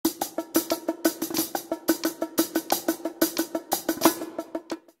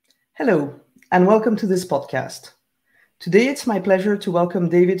Hello, and welcome to this podcast. Today it's my pleasure to welcome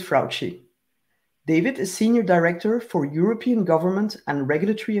David Frautschy. David is Senior Director for European Government and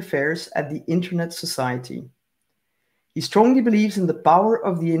Regulatory Affairs at the Internet Society. He strongly believes in the power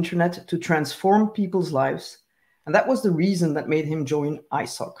of the Internet to transform people's lives, and that was the reason that made him join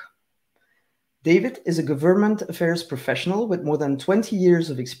ISOC. David is a government affairs professional with more than 20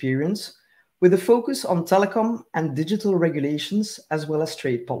 years of experience, with a focus on telecom and digital regulations as well as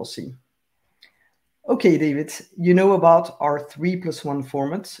trade policy. Okay, David, you know about our 3+1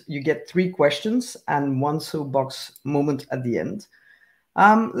 format. You get 3 questions and 1 soapbox moment at the end.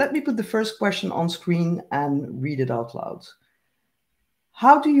 Let me put the first question on screen and read it out loud.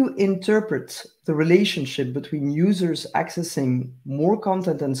 How do you interpret the relationship between users accessing more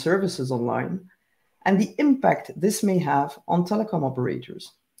content and services online and the impact this may have on telecom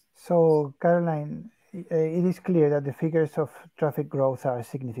operators? So, Caroline, it is clear that the figures of traffic growth are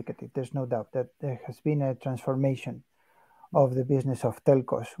significant. There's no doubt that there has been a transformation of the business of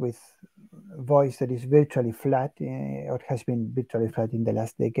telcos with voice that is virtually flat, or has been virtually flat in the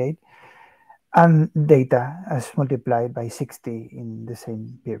last decade, and data has multiplied by 60 in the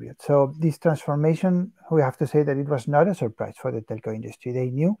same period. So this transformation, we have to say that it was not a surprise for the telco industry. They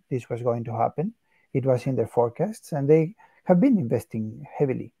knew this was going to happen. It was in their forecasts, and they have been investing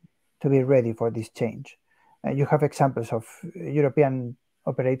heavily to be ready for this change. You have examples of European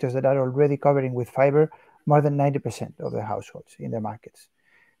operators that are already covering with fiber more than 90% of the households in their markets.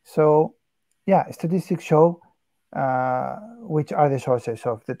 So, yeah, statistics show which are the sources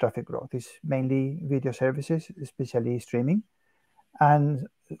of the traffic growth. It's mainly video services, especially streaming, and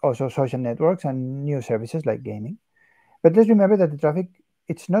also social networks and new services like gaming. But let's remember that the traffic,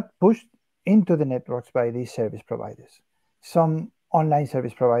 it's not pushed into the networks by these service providers. Some online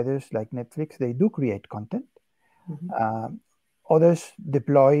service providers like Netflix, they do create content. Others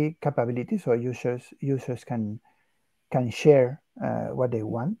deploy capabilities, so users can share what they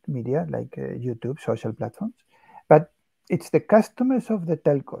want, media like YouTube, social platforms. But it's the customers of the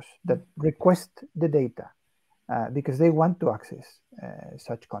telcos that request the data because they want to access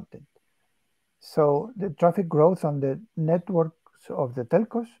such content. So the traffic growth on the networks of the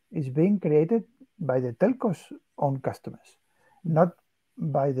telcos is being created by the telcos' own customers, not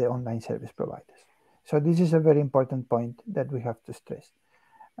by the online service providers. So this is a very important point that we have to stress.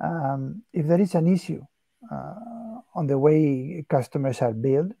 If there is an issue on the way customers are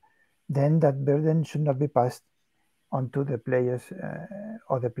billed, then that burden should not be passed onto the players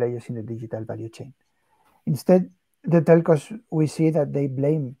or the players in the digital value chain. Instead, the telcos, we see that they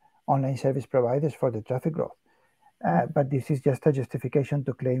blame online service providers for the traffic growth. But this is just a justification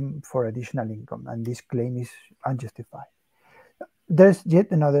to claim for additional income, and this claim is unjustified. There's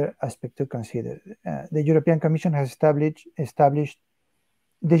yet another aspect to consider. The European Commission has established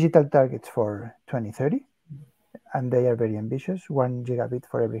digital targets for 2030, and they are very ambitious, 1 gigabit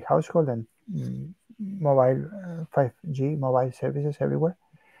for every household and mobile 5G mobile services everywhere.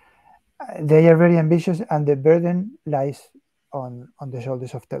 They are very ambitious, and the burden lies on the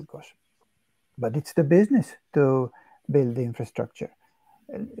shoulders of telcos. But it's the business to build the infrastructure.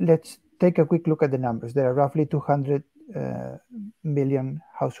 Let's take a quick look at the numbers. There are roughly 200 million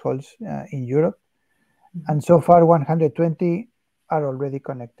households in Europe, and so far 120 are already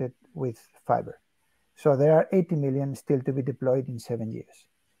connected with fiber. So there are 80 million still to be deployed in 7 years.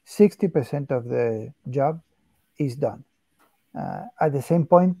 60% of the job is done. At the same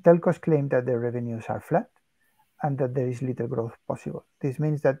point, telcos claim that their revenues are flat and that there is little growth possible. This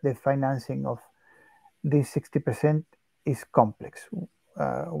means that the financing of this 60% is complex.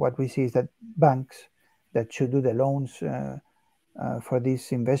 What we see is that banks that should do the loans for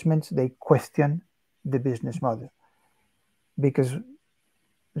these investments, they question the business model, because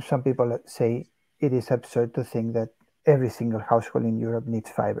some people say it is absurd to think that every single household in Europe needs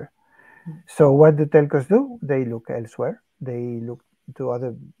fiber. So what do telcos do? They look elsewhere. They look to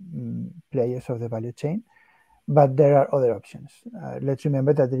other players of the value chain, but there are other options. Let's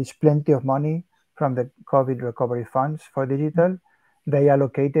remember that there is plenty of money from the COVID recovery funds for digital. They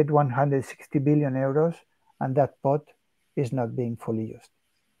allocated 160 billion euros, and that pot is not being fully used.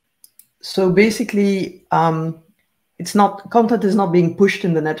 So basically, content is not being pushed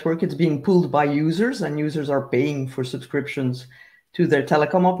in the network, it's being pulled by users, and users are paying for subscriptions to their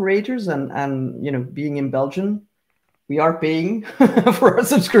telecom operators. And you know, being in Belgium, we are paying for our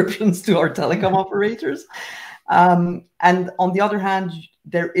subscriptions to our telecom operators. And on the other hand,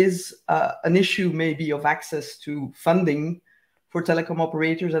 there is an issue maybe of access to funding for telecom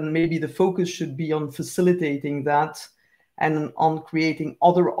operators, and maybe the focus should be on facilitating that and on creating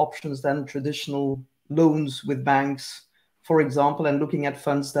other options than traditional loans with banks for example, and looking at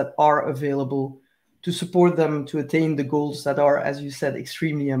funds that are available to support them to attain the goals that are, as you said,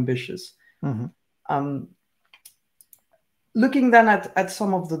 extremely ambitious. Looking then at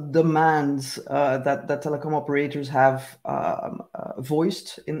some of the demands that telecom operators have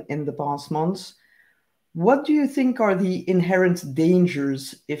voiced in the past months, what do you think are the inherent dangers,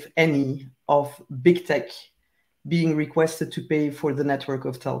 if any, of big tech being requested to pay for the network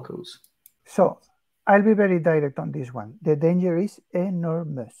of telcos? So I'll be very direct on this one. The danger is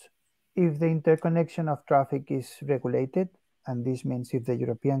enormous. If the interconnection of traffic is regulated, and this means if the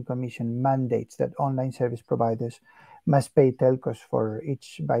European Commission mandates that online service providers must pay telcos for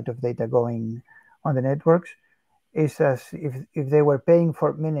each byte of data going on the networks, is as if they were paying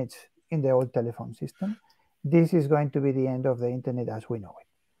for minutes in the old telephone system. This is going to be the end of the internet as we know it.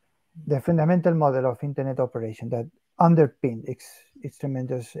 The fundamental model of internet operation that underpinned its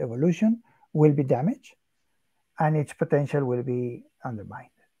tremendous evolution will be damaged, and its potential will be undermined.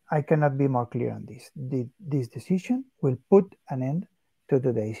 I cannot be more clear on this. This decision will put an end to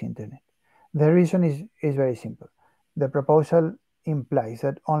today's internet. The reason is very simple. The proposal implies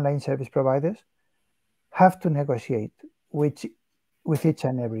that online service providers have to negotiate with each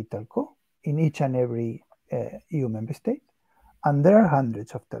and every telco in each and every EU member state, and there are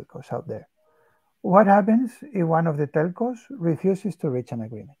hundreds of telcos out there. What happens if one of the telcos refuses to reach an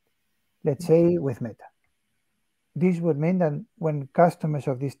agreement? Let's say with Meta. This would mean that when customers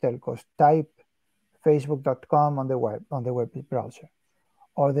of these telcos type facebook.com on the web browser,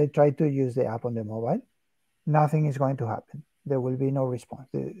 or they try to use the app on the mobile, nothing is going to happen. There will be no response.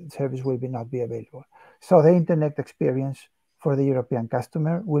 The service will not be available. So the internet experience for the European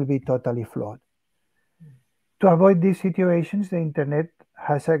customer will be totally flawed. To avoid these situations, the internet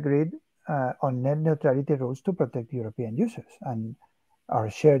has agreed on net neutrality rules to protect European users and our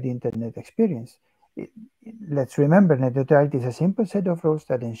shared internet experience. Let's remember, net neutrality is a simple set of rules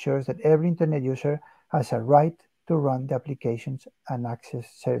that ensures that every internet user has a right to run the applications and access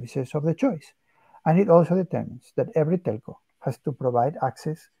services of the choice. And it also determines that every telco has to provide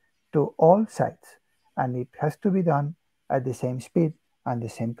access to all sites, and it has to be done at the same speed and the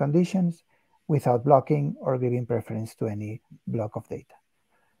same conditions without blocking or giving preference to any block of data.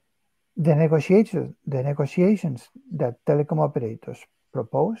 The negotiations that telecom operators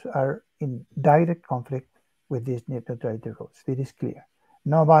propose are in direct conflict with these net neutrality rules. It is clear.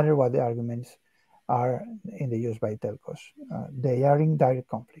 No matter what the arguments are in the use by telcos, they are in direct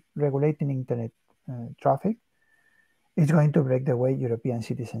conflict. Regulating internet traffic is going to break the way European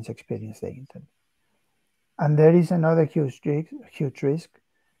citizens experience the internet. And there is another huge risk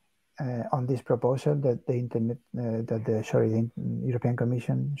on this proposal that the European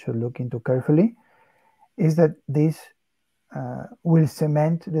Commission should look into carefully, is that this will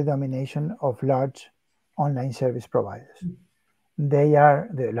cement the domination of large online service providers.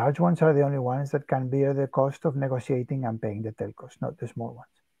 The large ones are the only ones that can bear the cost of negotiating and paying the telcos, not the small ones.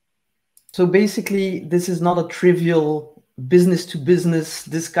 So basically, this is not a trivial business-to-business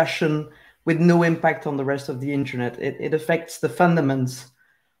discussion with no impact on the rest of the internet. It affects the fundamentals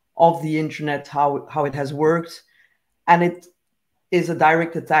of the internet, how it has worked, and it is a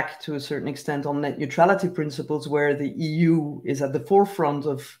direct attack to a certain extent on net neutrality principles, where the EU is at the forefront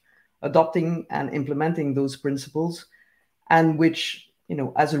of adopting and implementing those principles, and which,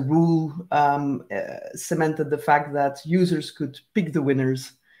 as a rule, cemented the fact that users could pick the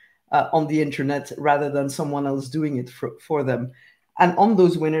winners on the internet rather than someone else doing it for them. And on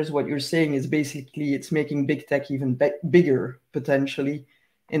those winners, what you're saying is basically it's making big tech even bigger, potentially,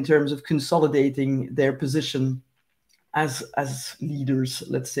 in terms of consolidating their position as leaders,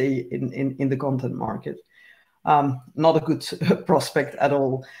 let's say, in the content market. Not a good prospect at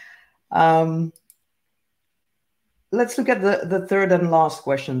all. Let's look at the third and last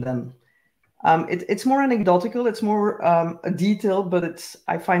question then. It's more anecdotal, it's more a detail, but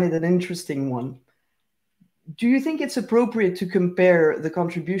I find it an interesting one. Do you think it's appropriate to compare the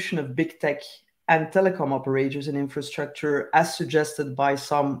contribution of big tech and telecom operators in infrastructure as suggested by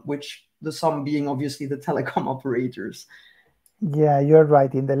some, which the some being obviously the telecom operators? Yeah, you're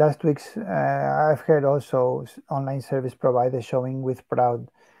right. In the last weeks, I've heard also online service providers showing with pride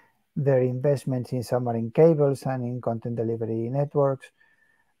their investments in submarine cables and in content delivery networks.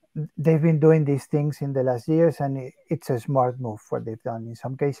 They've been doing these things in the last years, and it's a smart move what they've done. In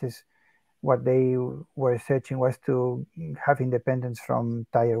some cases, what they were searching was to have independence from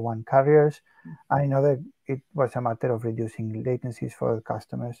tier 1 carriers, and in other, it was a matter of reducing latencies for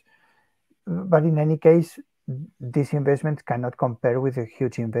customers. But in any case, these investments cannot compare with the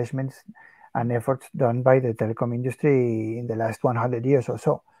huge investments and efforts done by the telecom industry in the last 100 years or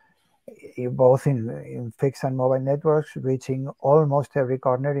so. both in fixed and mobile networks, reaching almost every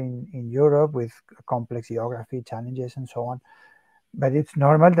corner in Europe with complex geography, challenges, and so on. But it's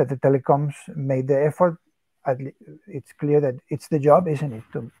normal that the telecoms made the effort. It's clear that it's the job, isn't it,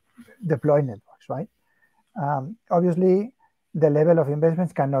 to deploy networks, right? Obviously, the level of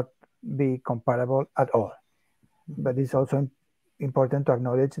investments cannot be comparable at all. But it's also important to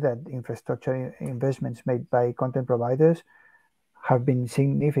acknowledge that infrastructure investments made by content providers have been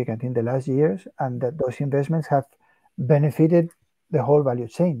significant in the last years, and that those investments have benefited the whole value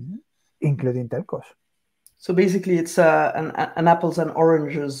chain, including telcos. So basically, it's an apples and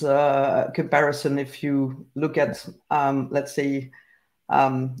oranges comparison. If you look at, let's say,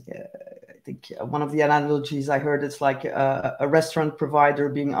 I think one of the analogies I heard, it's like a restaurant provider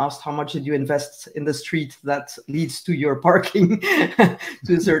being asked, how much did you invest in the street that leads to your parking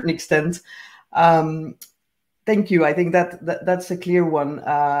to a certain extent. Thank you. I think that's a clear one.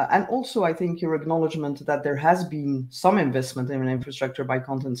 And also, I think your acknowledgement that there has been some investment in an infrastructure by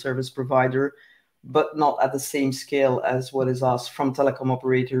content service provider, but not at the same scale as what is asked from telecom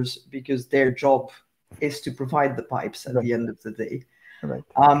operators, because their job is to provide the pipes at the end of the day. Right.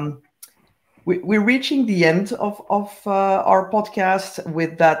 We're reaching the end of our podcast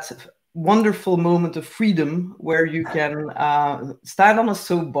with that wonderful moment of freedom where you can stand on a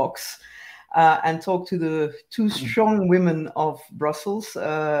soapbox and talk to the two strong women of Brussels,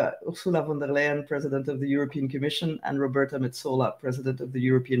 Ursula von der Leyen, President of the European Commission, and Roberta Metsola, President of the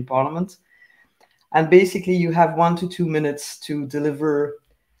European Parliament. And basically, you have 1 to 2 minutes to deliver,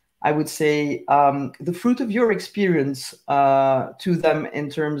 I would say, the fruit of your experience to them in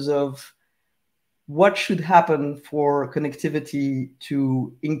terms of what should happen for connectivity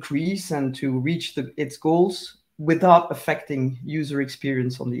to increase and to reach its goals without affecting user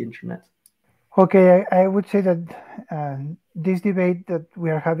experience on the internet. Okay, I would say that this debate that we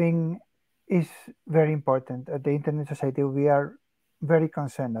are having is very important. At the Internet Society, we are very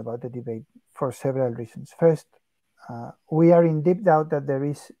concerned about the debate for several reasons. First, we are in deep doubt that there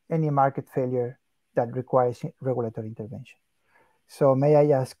is any market failure that requires regulatory intervention. So may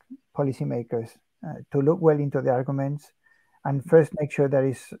I ask policymakers to look well into the arguments and first make sure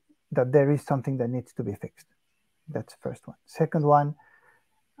that there is something that needs to be fixed. That's the first one. Second one,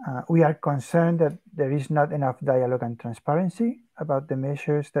 we are concerned that there is not enough dialogue and transparency about the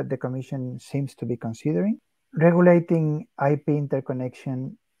measures that the Commission seems to be considering. Regulating IP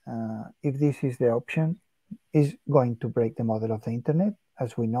interconnection, if this is the option, is going to break the model of the internet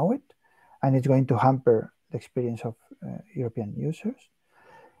as we know it, and it's going to hamper the experience of European users.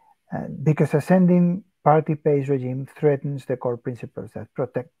 Because a sending party-pays regime threatens the core principles that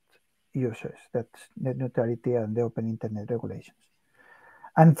protect users, that's net neutrality and the open internet regulations.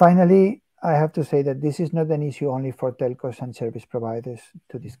 And finally, I have to say that this is not an issue only for telcos and service providers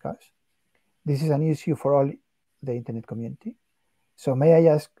to discuss. This is an issue for all the internet community. So may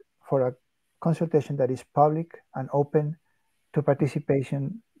I ask for a consultation that is public and open to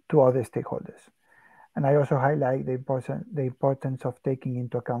participation to other stakeholders. And I also highlight the importance of taking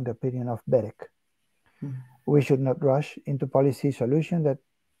into account the opinion of BEREC. We should not rush into policy solution that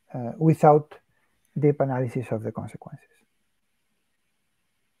without deep analysis of the consequences.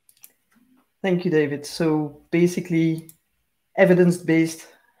 Thank you, David. So basically, evidence-based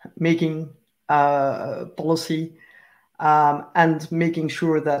making policy and making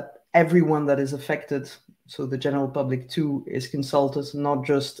sure that everyone that is affected, so the general public too, is consulted, not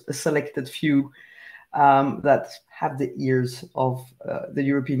just a selected few that have the ears of the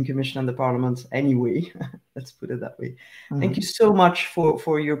European Commission and the Parliament anyway. Let's put it that way. Thank you so much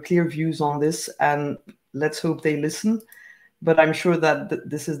for your clear views on this, and let's hope they listen. But I'm sure that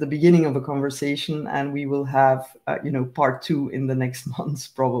this is the beginning of a conversation, and we will have part 2 in the next months,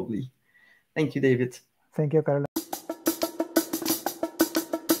 probably. Thank you, David. Thank you, Carla.